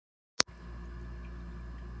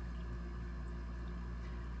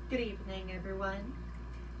Good evening, everyone.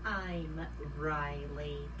 I'm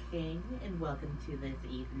Riley King, and welcome to this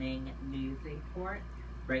evening news report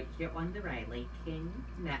right here on the Riley King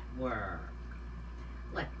Network.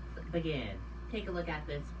 Let's begin. Take a look at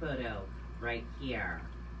this photo right here.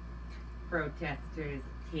 Protesters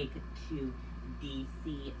take to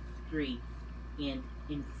D.C. streets and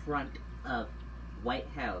in front of White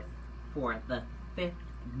House for the fifth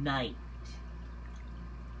night.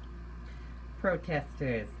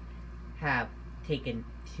 Protesters have taken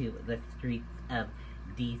to the streets of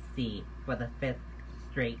D.C. for the fifth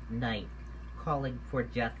straight night, calling for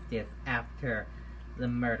justice after the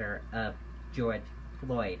murder of George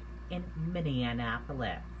Floyd in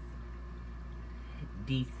Minneapolis.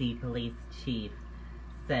 D.C. Police Chief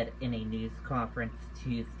said in a news conference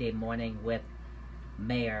Tuesday morning with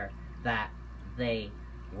Mayor that they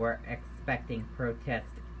were expecting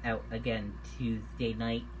protests out again Tuesday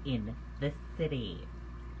night in the city.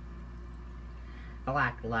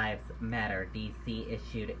 Black Lives Matter DC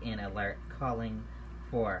issued an alert calling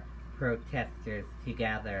for protesters to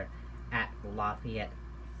gather at Lafayette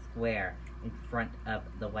Square in front of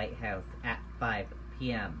the White House at 5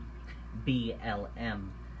 p.m. BLM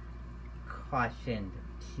cautioned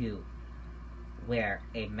to wear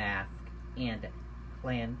a mask and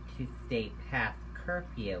plan to stay past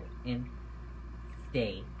curfew and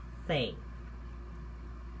stay safe.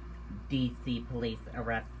 DC police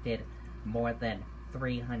arrested more than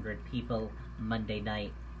 300 people Monday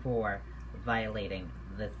night for violating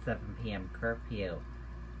the 7 p.m. curfew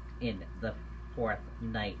in the fourth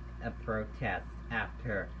night of protest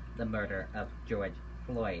after the murder of George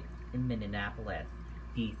Floyd in Minneapolis,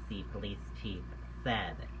 DC police chief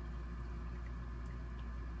said.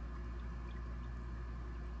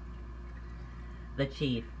 The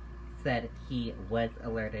chief said he was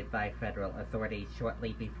alerted by federal authorities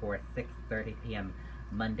shortly before 6:30 p.m.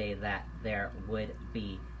 Monday that there would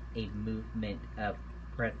be a movement of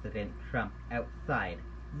President Trump outside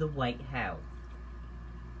the White House.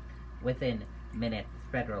 Within minutes,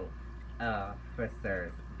 federal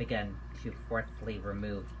officers began to forcibly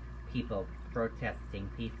remove people protesting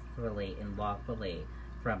peacefully and lawfully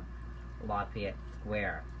from Lafayette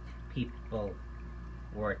Square. People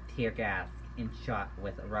were tear-gassed and shot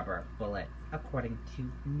with rubber bullets, according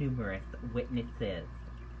to numerous witnesses.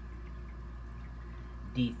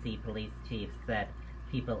 D.C. police chief said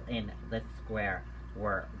people in the square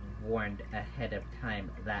were warned ahead of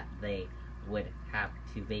time that they would have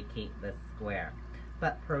to vacate the square,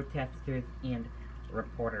 but protesters and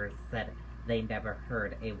reporters said they never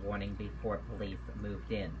heard a warning before police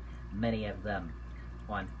moved in, many of them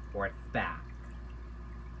on horseback.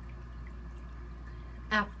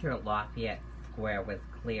 After Lafayette Square was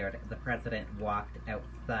cleared, the president walked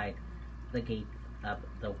outside the gates of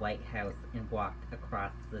the White House and walked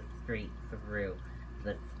across the street through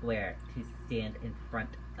the square to stand in front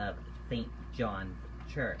of St. John's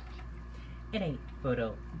Church. In a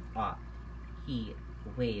photo op, he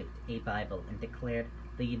waved a Bible and declared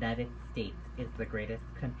the United States is the greatest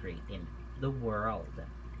country in the world.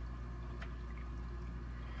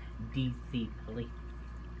 D.C. police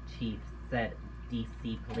chief said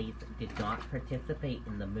D.C. police did not participate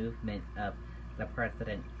in the movement of the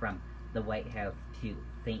president from the White House to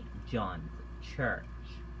St. John's Church.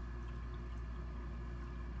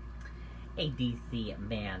 A D.C.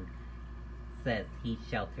 man says he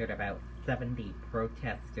sheltered about 70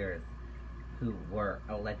 protesters who were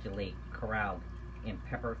allegedly corralled and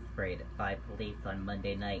pepper sprayed by police on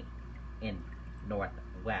Monday night in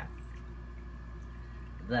Northwest.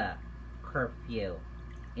 The curfew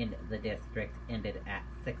in the district ended at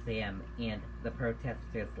 6 a.m. and the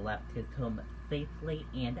protesters left his home safely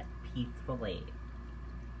and peacefully.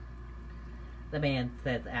 The man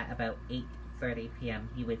says at about 8:30 p.m.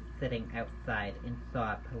 he was sitting outside and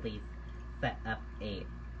saw police set up a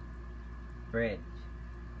bridge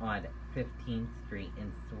on 15th Street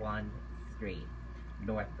and Swan Street,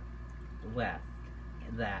 Northwest,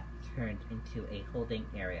 that turned into a holding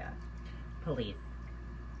area.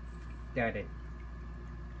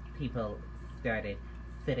 People started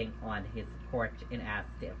sitting on his porch and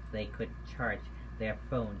asked if they could charge their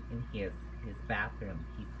phone in his bathroom,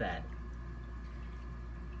 he said.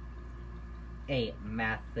 A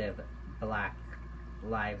massive Black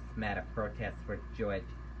Lives Matter protest for George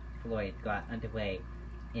Floyd got underway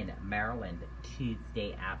in Maryland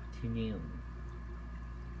Tuesday afternoon.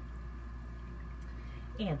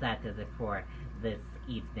 And that does it for this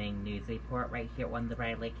evening news report right here on the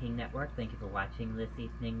Riley King Network. Thank you for watching this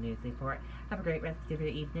evening news report. Have a great rest of your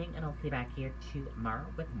evening, and I'll see you back here tomorrow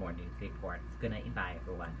with more news reports. Good night and bye,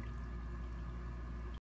 everyone.